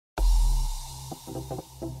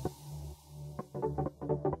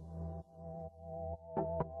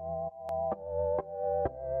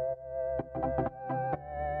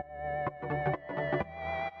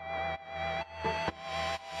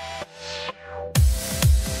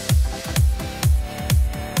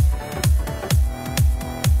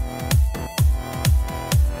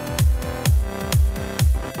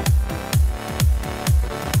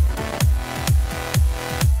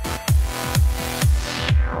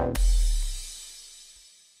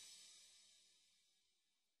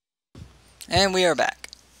And we are back.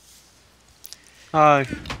 Hi.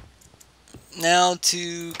 Now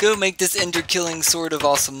to go make this ender killing sword of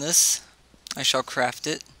awesomeness, I shall craft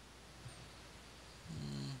it.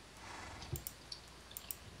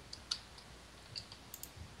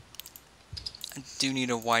 I do need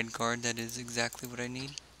a wide guard, that is exactly what I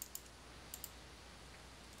need.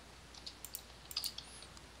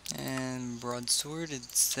 And broadsword,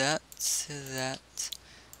 it's that.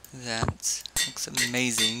 Looks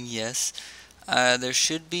amazing, yes. There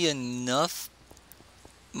should be enough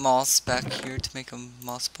moss back here to make a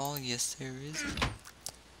moss ball. Yes, there is.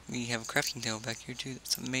 We have a crafting table back here too,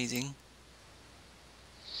 that's amazing.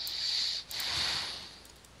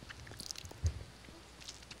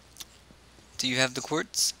 Do you have the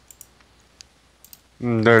quartz?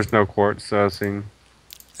 There's no quartz seen.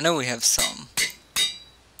 I know we have some.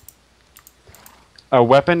 A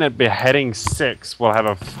weapon at beheading 6 will have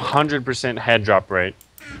a 100% head drop rate.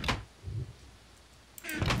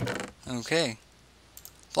 Okay.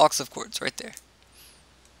 Blocks of quartz right there.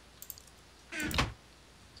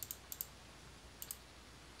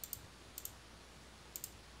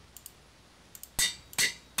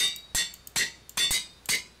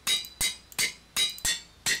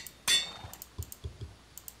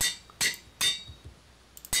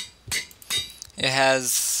 It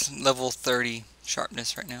has level 30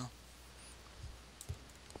 sharpness right now.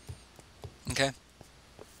 Okay.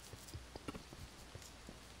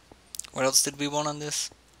 What else did we want on this?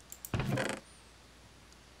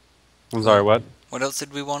 I'm sorry, what? What else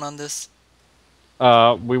did we want on this?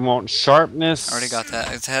 We want sharpness. I already got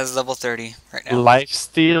that. It has level 30 right now. Life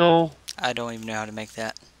steal. I don't even know how to make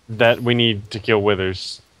that. That we need to kill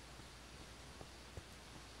withers.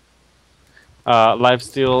 Life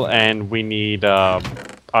steal, and we need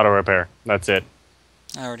auto repair. That's it.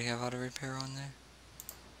 I already have auto repair on there.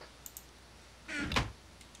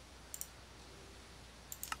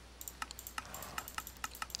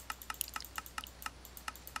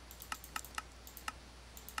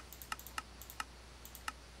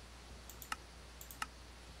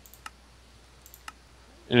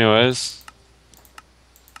 Anyways,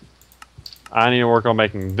 I need to work on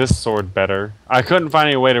making this sword better. I couldn't find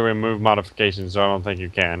any way to remove modifications, so I don't think you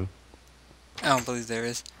can. I don't believe there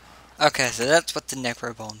is. Okay, so that's what the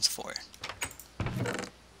necrobone's for.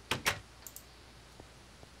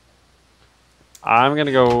 I'm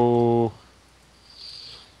gonna go.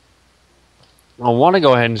 I want to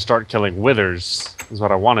go ahead and start killing withers. Is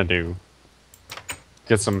what I want to do.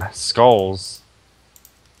 Get some skulls.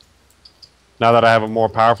 Now that I have a more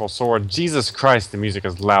powerful sword. Jesus Christ, the music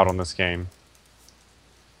is loud on this game.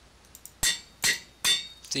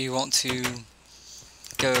 Do you want to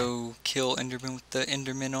go kill Enderman with the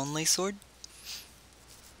Enderman only sword?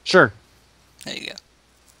 Sure. There you go.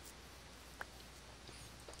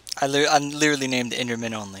 I literally named it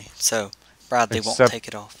Enderman only, so Bradley won't take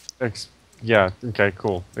it off. Yeah, okay,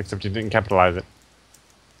 cool. Except you didn't capitalize it.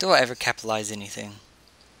 Do I ever capitalize anything?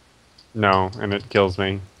 No, and it kills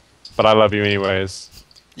me. But I love you anyways.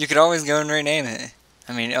 You could always go and rename it.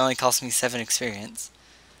 I mean, it only cost me 7 experience.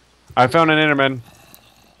 I found an Enderman.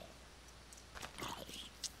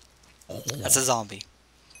 That's a zombie.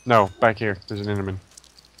 No, back here. There's an Enderman.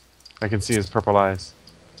 I can see his purple eyes.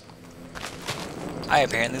 I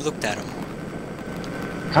apparently looked at him.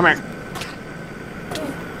 Come here.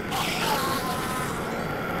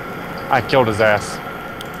 I killed his ass.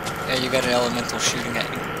 Yeah, you got an elemental shooting at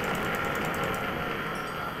you.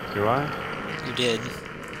 Do I? You did.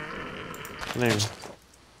 Name.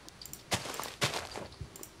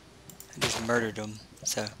 I just murdered him,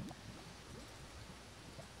 so.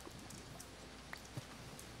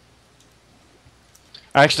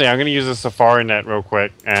 Actually, I'm gonna use a safari net real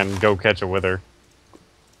quick and go catch a wither.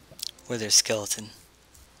 Wither skeleton.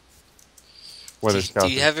 Wither skeleton.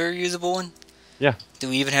 Do you have a reusable one? Yeah. Do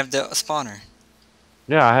we even have the spawner?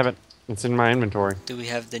 Yeah, I have it. It's in my inventory. Do we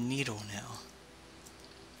have the needle now?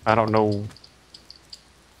 I don't know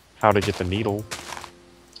how to get the needle.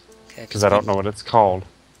 Okay, because I don't know what it's called.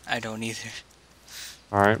 I don't either.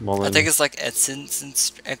 Alright, well then. I think it's like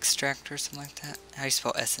essence extract or something like that. How do you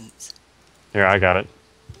spell essence? Here, I got it.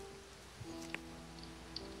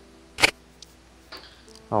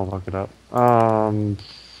 I'll look it up.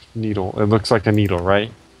 Needle. It looks like a needle,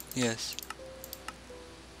 right? Yes.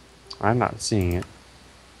 I'm not seeing it.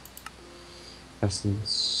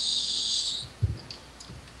 Essence.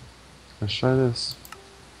 Let's try this.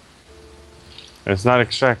 It's not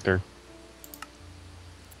extractor.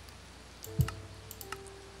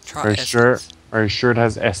 Try Are you essence. sure? Are you sure it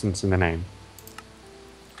has essence in the name?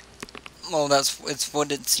 Well, it's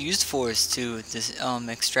what it's used for, is to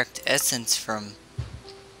extract essence from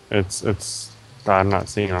It's. I'm not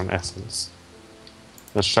seeing it on Essence.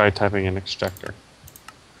 Let's try typing in extractor.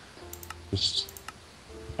 Just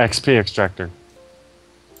XP extractor.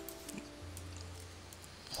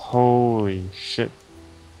 Holy shit.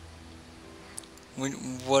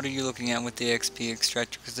 What are you looking at with the XP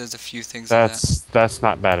extractor? Because there's a few things of that. That's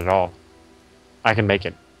not bad at all. I can make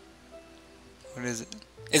it. What is it?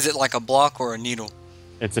 Is it like a block or a needle?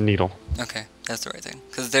 It's a needle. Okay, that's the right thing.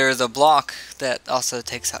 Because there is a block that also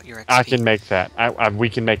takes out your XP. I can make that. We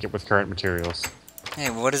can make it with current materials. Hey,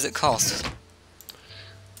 what does it cost?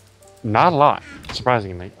 Not a lot,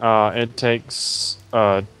 surprisingly. It takes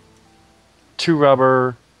 2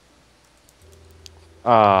 rubber,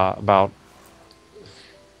 about.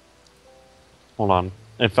 Hold on.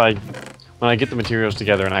 When I get the materials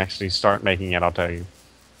together and actually start making it, I'll tell you.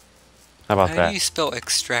 How about that? How do you spell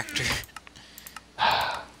extractor?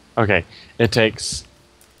 Okay, it takes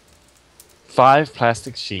 5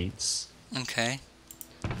 plastic sheets, Okay.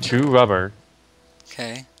 2 rubber,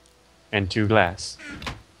 Okay. and 2 glass.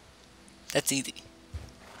 That's easy.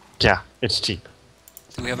 Yeah, it's cheap.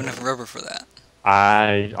 Do we have enough rubber for that?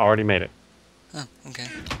 I already made it. Oh, okay.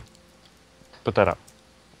 Put that up.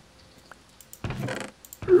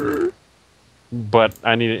 But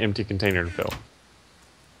I need an empty container to fill.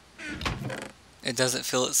 It doesn't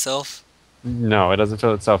fill itself? No, it doesn't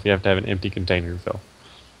fill itself. You have to have an empty container to fill.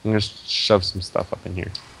 I'm going to shove some stuff up in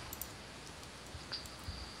here.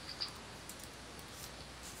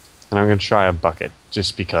 And I'm going to try a bucket,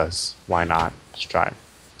 just because. Why not? Let's try it.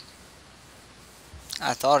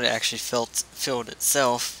 I thought it actually filled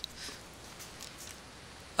itself.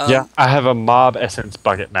 Yeah, I have a mob essence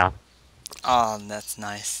bucket now. Oh, that's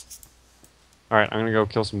nice. Alright, I'm going to go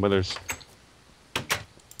kill some withers.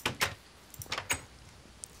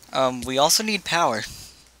 We also need power.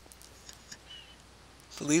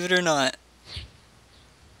 Believe it or not.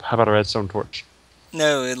 How about a redstone torch?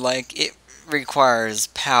 No, it requires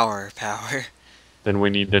power. Then we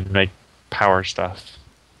need to make power stuff.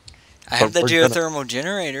 I have the geothermal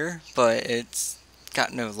generator, but it's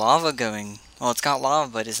got no lava going. Well, it's got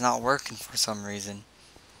lava, but it's not working for some reason.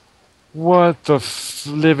 What the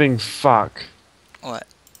living fuck? What?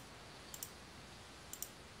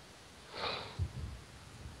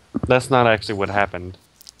 That's not actually what happened.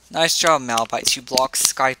 Nice job, Malbites. You blocked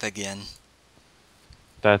Skype again.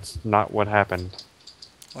 That's not what happened.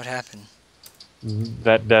 What happened?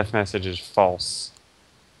 That death message is false.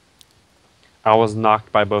 I was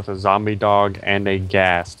knocked by both a zombie dog and a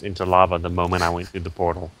ghast into lava the moment I went through the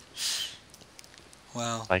portal.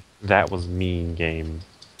 Wow. Like, that was mean game.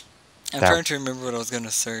 I'm trying to remember what I was going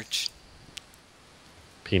to search.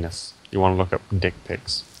 Penis. You want to look up dick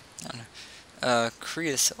pics. I don't know.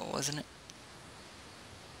 Creosote, wasn't it?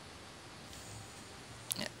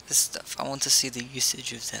 Yeah, this stuff. I want to see the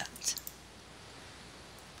usage of that.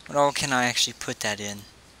 What all can I actually put that in?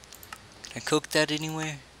 Can I cook that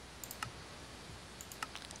anywhere?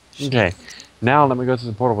 Okay. Now let me go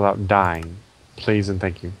through the portal without dying. Please and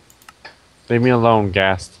thank you. Leave me alone,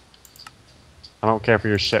 Ghast. I don't care for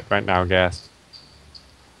your shit right now, Ghast.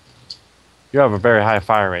 You have a very high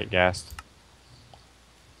fire rate, Ghast.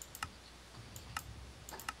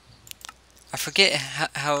 I forget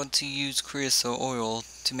how to use creosote oil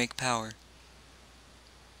to make power.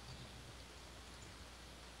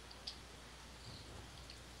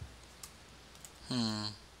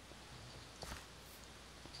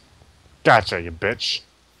 Gotcha, you bitch.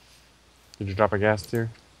 Did you drop a ghast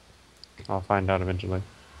here? I'll find out eventually.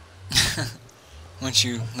 Once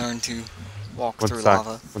you learn to walk through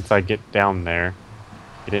lava. Once I get down there,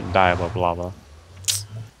 he didn't die above lava.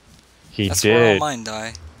 That's where all mine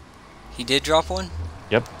die. He did drop one?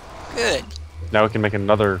 Yep. Good. Now we can make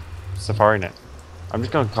another safari net. I'm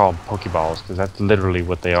just gonna call them Pokeballs because that's literally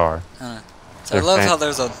what they are. So I love how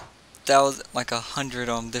there's like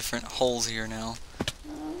 100 different holes here now.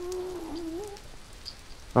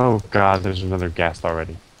 Oh god, there's another ghast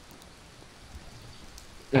already.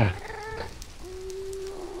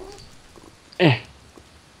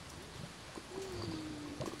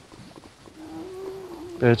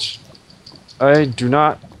 Bitch. I do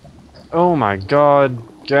not... Oh my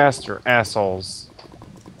god. Ghast, you're assholes.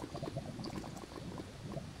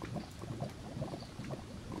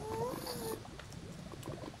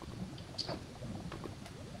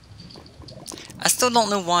 I still don't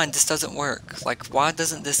know why this doesn't work. Like, why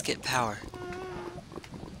doesn't this get power?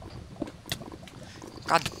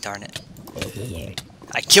 God darn it.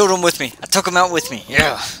 I killed him with me. I took him out with me.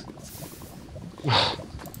 Yeah.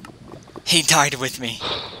 He died with me.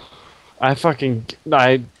 I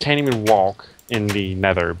can't even walk in the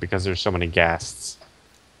nether because there's so many ghasts.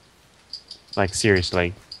 Like,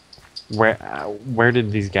 seriously. Where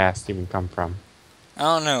did these ghasts even come from? I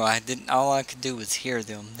don't know. I didn't. All I could do was hear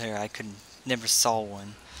them. There, I could never saw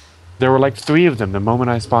one. There were like 3 of them the moment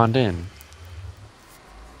I spawned in.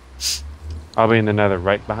 I'll be in the nether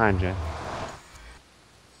right behind you.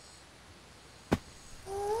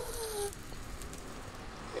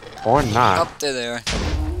 Or not. Up there, they are.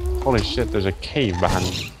 Holy shit, there's a cave behind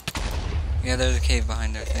me. Yeah, there's a cave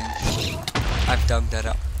behind that thing. I've dug that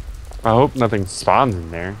up. I hope nothing spawns in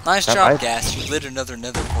there. Nice That job, light- Gas. You lit another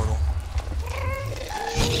nether portal.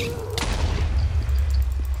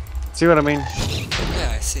 See what I mean?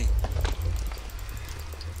 Yeah, I see.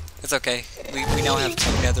 It's okay. We now have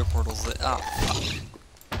 2 nether portals lit. Oh, fuck.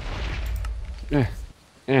 Eh.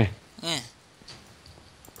 Eh.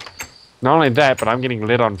 Not only that, but I'm getting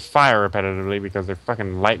lit on fire repetitively because they're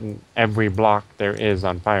fucking lighting every block there is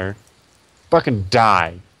on fire. Fucking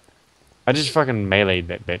die. I just fucking meleeed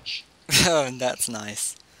that bitch. Oh, that's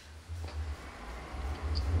nice.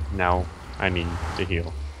 Now I need to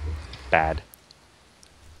heal. Bad.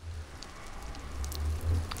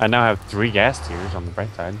 I now have 3 gas tiers on the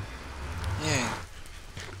bright side. Yeah.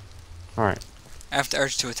 Alright. I have to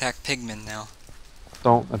urge to attack pigmen now.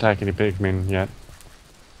 Don't attack any pigmen yet.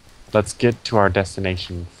 Let's get to our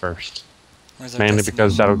destination first. Where's our Mainly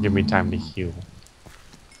because destination? that'll give me time to heal.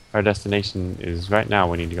 Our destination is right now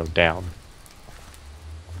we need to go down.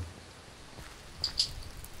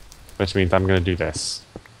 Which means I'm gonna do this.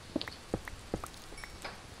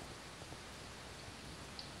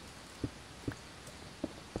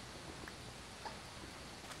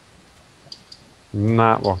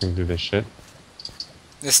 Not walking through this shit.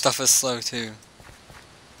 This stuff is slow too.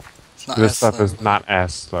 It's not This as stuff slow. is not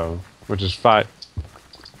as slow, which is fine.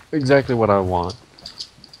 Exactly what I want.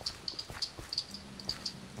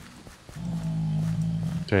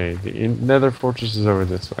 Okay, the nether fortress is over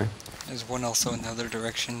this way. There's one also in the other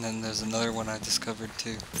direction, and there's another one I discovered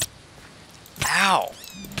too. Ow!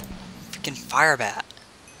 Freaking fire bat.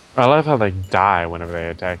 I love how they die whenever they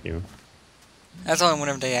attack you. That's only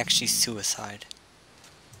whenever they actually suicide.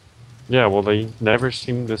 Yeah, well, they never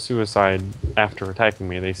seem to suicide after attacking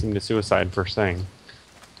me. They seem to suicide first thing.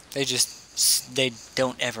 They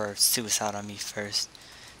don't ever suicide on me first.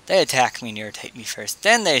 They attack me and irritate me first.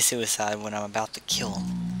 Then they suicide when I'm about to kill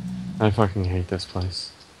them. I fucking hate this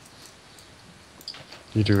place.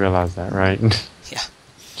 You do realize that, right? Yeah.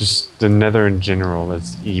 Just the nether in general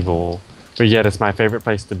is evil. But yet it's my favorite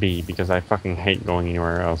place to be because I fucking hate going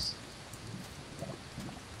anywhere else.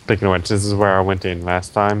 Speaking of which, this is where I went in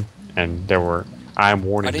last time, and there were... I'm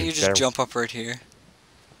warning Why didn't you just jump up right here?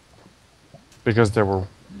 Because there were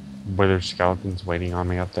withered skeletons waiting on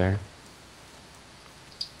me up there.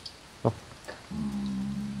 Oh.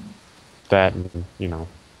 That, and, you know,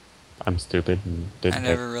 I'm stupid and I didn't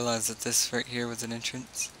never realized that this right here was an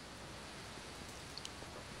entrance.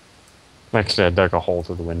 Actually, I dug a hole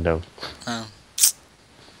through the window. Oh.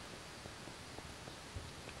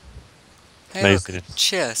 Hey, look, a Laziness.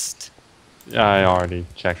 chest. I already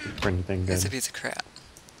checked it for anything It's a good. piece of crap.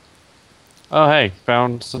 Oh, hey,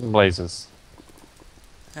 found some blazes.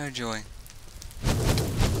 Oh joy.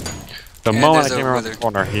 The And moment I there's a came around the wither.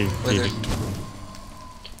 corner, he Wither. just...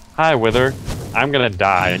 Hi, Wither. I'm gonna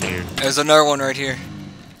die, dude. There's another one right here.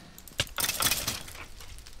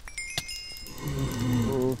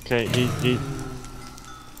 Okay, eat.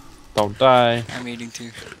 Don't die. I'm eating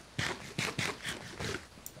too.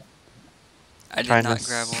 I did Kindness.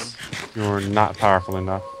 not grab one. You're not powerful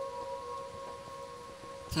enough.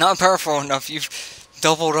 Not powerful enough. You've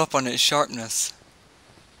doubled up on its sharpness.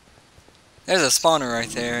 There's a spawner right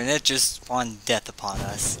there, and it just spawned death upon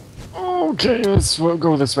us. Okay, we'll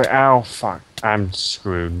go this way. Ow, fuck. I'm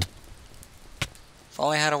screwed. If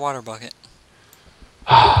only I had a water bucket.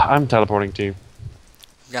 I'm teleporting to you.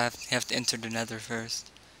 You have to enter the nether first.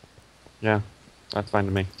 Yeah, that's fine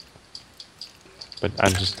to me. But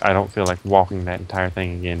I don't feel like walking that entire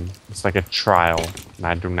thing again. It's like a trial, and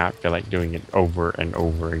I do not feel like doing it over and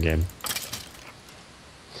over again.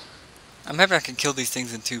 I'm happy I can kill these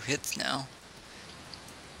things in 2 hits now.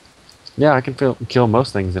 Yeah, I can kill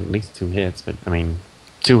most things in at least 2 hits, but I mean,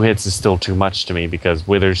 2 hits is still too much to me because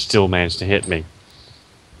Withers still managed to hit me.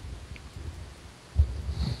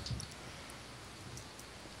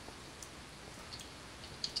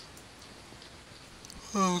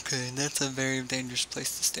 Okay, that's a very dangerous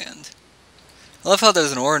place to stand. I love how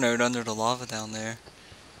there's an ore node under the lava down there.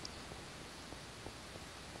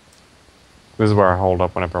 This is where I hold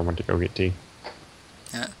up whenever I want to go get tea.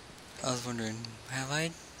 Yeah. I was wondering, have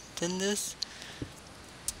I done this?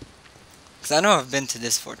 Because I know I've been to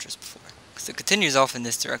this fortress before. Because it continues off in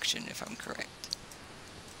this direction, if I'm correct.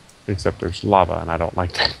 Except there's lava, and I don't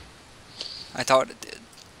like that. I thought it did.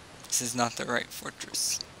 This is not the right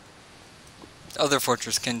fortress. The other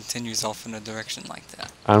fortress continues off in a direction like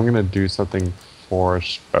that. I'm gonna do something for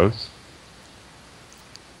us both.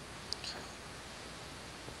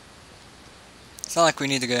 It's not like we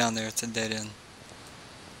need to go down there, it's a dead end.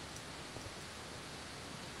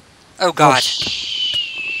 Oh god!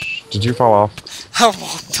 Did you fall off? I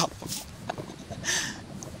walked off.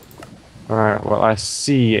 Alright, well, I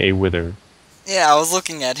see a wither. Yeah, I was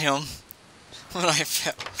looking at him when I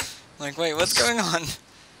fell. Like, wait, what's going on?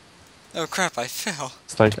 Oh crap, I fell.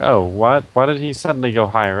 It's like, oh, what? Why did he suddenly go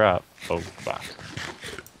higher up? Oh, fuck.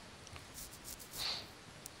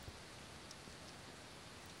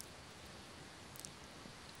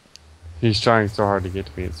 He's trying so hard to get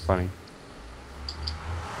to me, it's funny.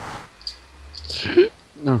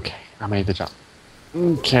 Okay, I made the jump.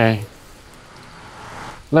 Okay.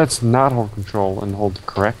 Let's not hold control and hold the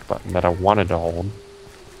correct button that I wanted to hold.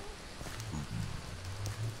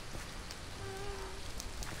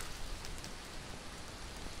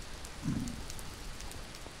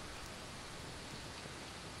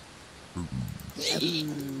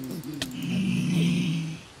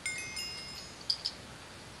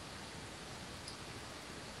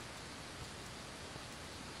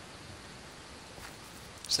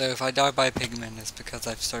 So if I die by pigmen, it's because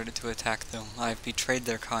I've started to attack them. I've betrayed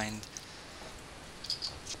their kind.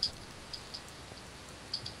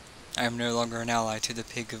 I am no longer an ally to the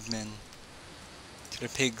pig of men. To the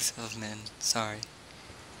pigs of men, sorry.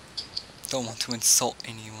 Don't want to insult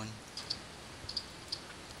anyone.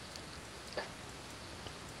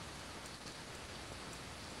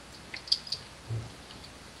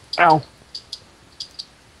 Ow!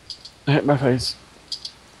 I hit my face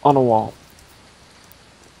on a wall.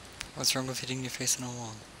 What's wrong with hitting your face on a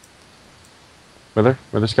wall? Wither?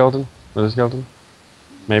 Wither skeleton? Wither skeleton?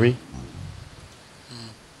 Maybe?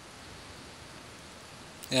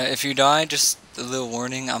 Yeah, if you die, just a little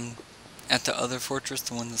warning, I'm at the other fortress,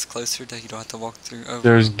 the one that's closer that you don't have to walk through over.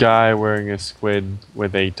 There's a guy wearing a squid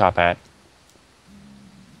with a top hat.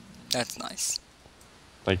 That's nice.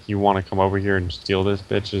 Like, you want to come over here and steal this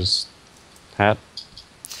bitch's hat?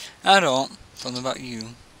 I don't. Something about you.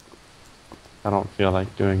 I don't feel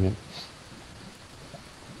like doing it.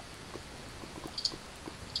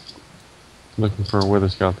 Looking for a wither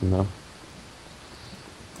skeleton, though.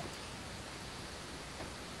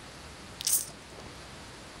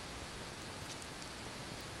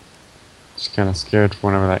 Just kind of scared for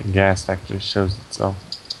whenever that gas actually shows itself.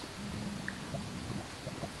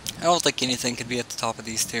 I don't think anything could be at the top of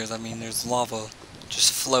these stairs. I mean, there's lava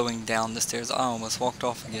just flowing down the stairs. I almost walked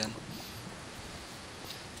off again.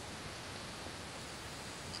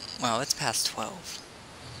 Wow, it's past 12.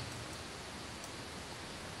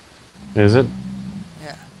 Is it?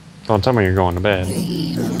 Yeah. Don't tell me you're going to bed.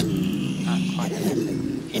 Not quite.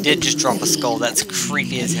 He did just drop a skull. That's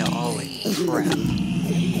creepy as hell. Holy crap.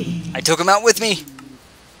 I took him out with me!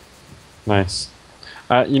 Nice.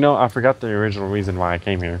 You know, I forgot the original reason why I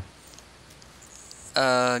came here.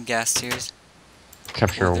 Gas tears.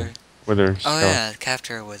 Capture a Wither. wither Oh skeleton. yeah,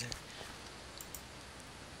 capture a wither.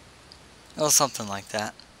 It was something like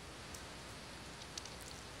that.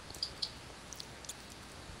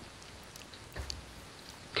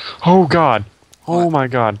 Oh god! Oh What? my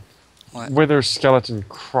god! What? Wither skeleton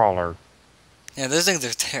crawler. Yeah, those things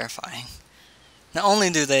are terrifying. Not only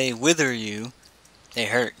do they wither you, they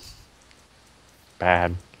hurt.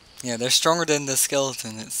 Bad. Yeah, they're stronger than the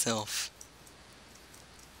skeleton itself.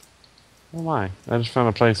 Oh my. I just found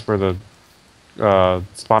a place where the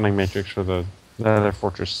spawning matrix for the other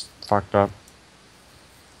fortress fucked up.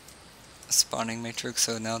 Spawning matrix,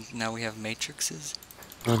 so now we have matrices?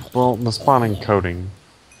 Well, the spawning coating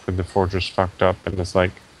for the fortress fucked up and it's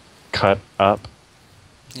like cut up.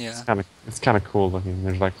 Yeah. It's kind of cool looking.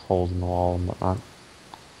 There's like holes in the wall and whatnot.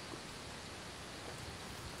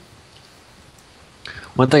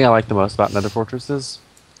 One thing I like the most about Nether Fortress is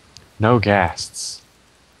no ghasts.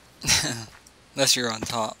 Unless you're on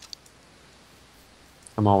top.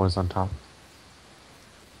 I'm always on top.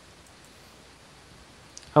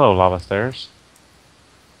 Hello, lava stairs.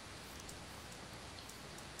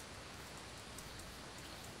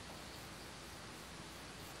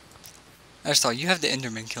 I just thought, you have the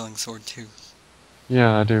Enderman killing sword too.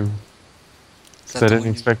 Yeah, I do. Is So I that the didn't one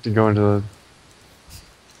you- expect to go into the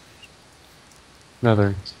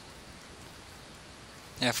Nether.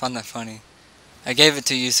 Yeah, I found that funny. I gave it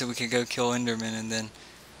to you so we could go kill Enderman, and then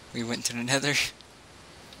we went to the Nether.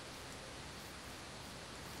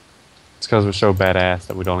 It's because we're so badass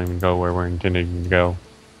that we don't even go where we're intending to go.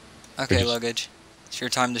 Okay, just- luggage. It's your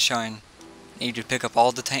time to shine. Need to pick up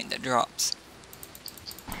all the taint that drops.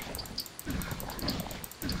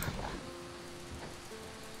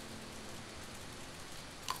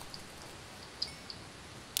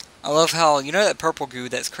 I love how, you know that purple goo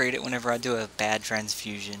that's created whenever I do a bad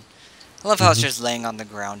transfusion? I love how it's just laying on the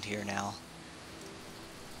ground here now.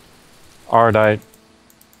 Ardite.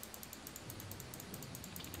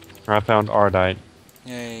 I found Ardite.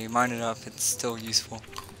 Yay, mine it up, it's still useful.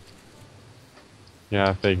 Yeah,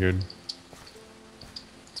 I figured.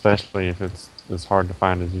 Especially if it's as hard to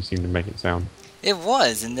find as you seem to make it sound. It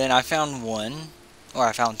was, and then I found one, or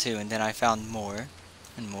I found two, and then I found more,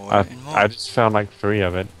 and more, I and more. I just found like 3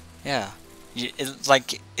 of it. Yeah.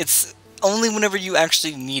 It's only whenever you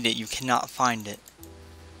actually need it, you cannot find it.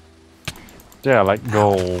 Yeah, like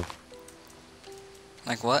gold.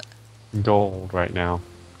 Like what? Gold right now.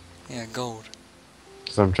 Yeah, gold.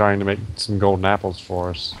 Because I'm trying to make some golden apples for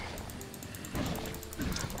us.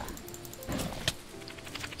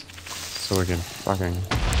 So we can fucking...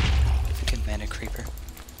 Freaking mana creeper.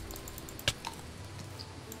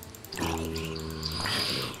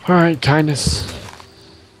 Alright, kindness.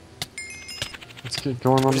 Let's get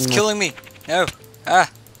going on. It's killing me! No! Ah!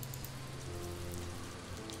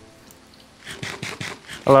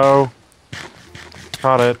 Hello.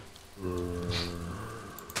 Caught it.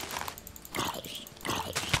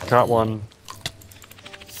 Caught one.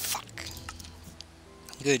 Fuck.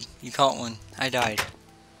 Good, you caught one. I died.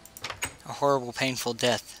 A horrible, painful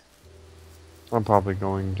death. I'm probably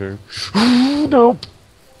going to. Nope.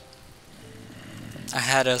 I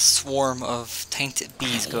had a swarm of tainted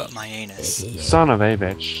bees go up my anus. Son of a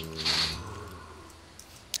bitch.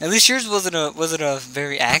 At least yours wasn't a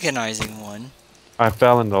very agonizing one. I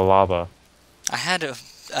fell into lava. I had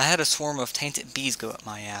a swarm of tainted bees go up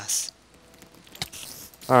my ass.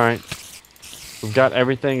 Alright. We've got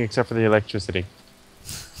everything except for the electricity.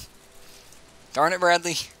 Darn it,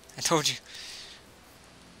 Bradley. I told you.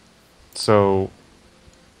 So,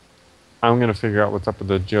 I'm gonna figure out what's up with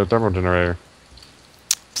the geothermal generator.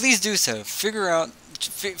 Please do so. Figure out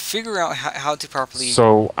how to properly.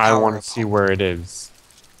 So, I power want a to see pump. where it is.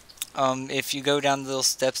 If you go down the little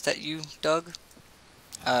steps that you dug,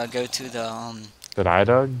 go to the That I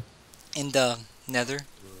dug? in the nether.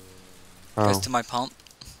 Goes Oh. to my pump.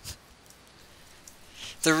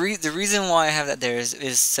 The reason why I have that there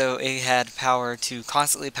is so it had power to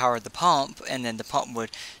constantly power the pump, and then the pump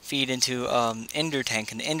would feed into ender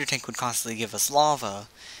tank, and the ender tank would constantly give us lava,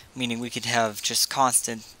 meaning we could have just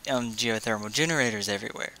constant geothermal generators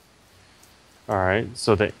everywhere. Alright,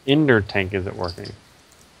 so the ender tank isn't working.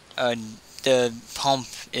 The pump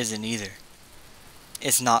isn't either.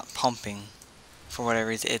 It's not pumping for whatever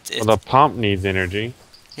reason. Well, the pump needs energy.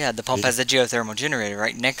 Yeah, the pump has a geothermal generator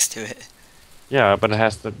right next to it. Yeah, but it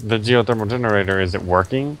has the geothermal generator. Is it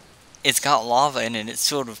working? It's got lava in it. It's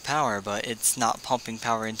filled with power, but it's not pumping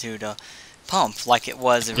power into the pump like it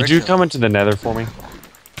was originally. Could you come into the nether for me?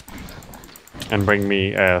 And bring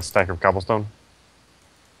me a stack of cobblestone?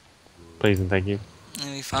 Please and thank you.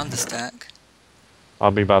 And we found the stack. I'll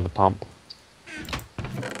be by the pump.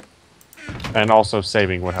 And also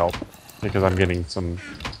saving would help. Because I'm getting some...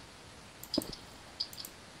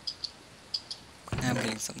 I'm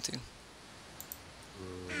getting some too.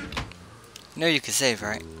 You know you can save,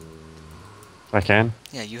 right? I can?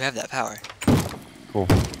 Yeah, you have that power. Cool.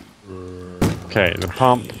 Okay, the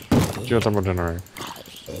pump. Geothermal generator.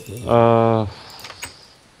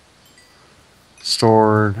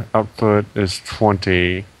 Stored output is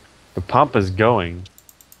 20. The pump is going.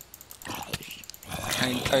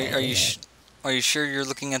 Are you sure you're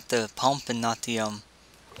looking at the pump and not the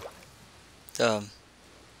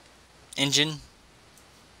engine?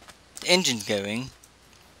 The engine's going.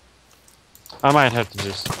 I might have to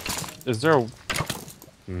just... Is there a...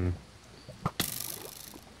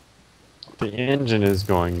 The engine is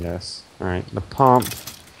going, yes. Alright, the pump...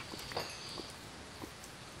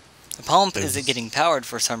 The pump isn't getting powered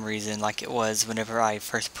for some reason like it was whenever I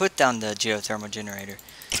first put down the geothermal generator.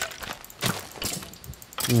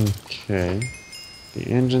 Okay. The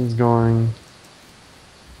engine's going.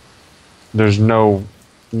 There's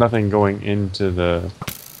nothing going into the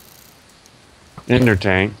ender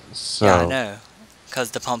tank, so... Yeah, I know.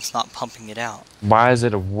 Because the pump's not pumping it out. Why is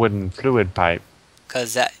it a wooden fluid pipe?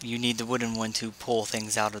 Because you need the wooden one to pull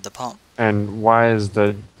things out of the pump. And why is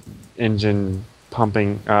the engine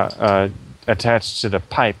pumping attached to the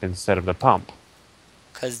pipe instead of the pump?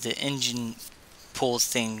 Because the engine pulls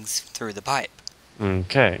things through the pipe.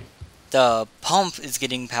 Okay. The pump is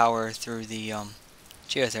getting power through the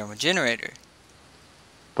geothermal generator.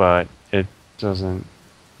 But it doesn't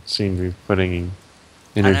seem to be putting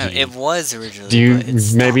energy. I know, it was originally. Do you but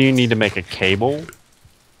it maybe you stopped. need to make a cable?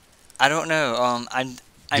 I don't know.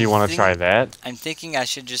 Do you want to try that? I'm thinking I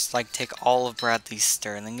should just like take all of Bradley's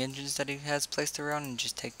Sterling engines that he has placed around and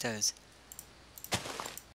just take those.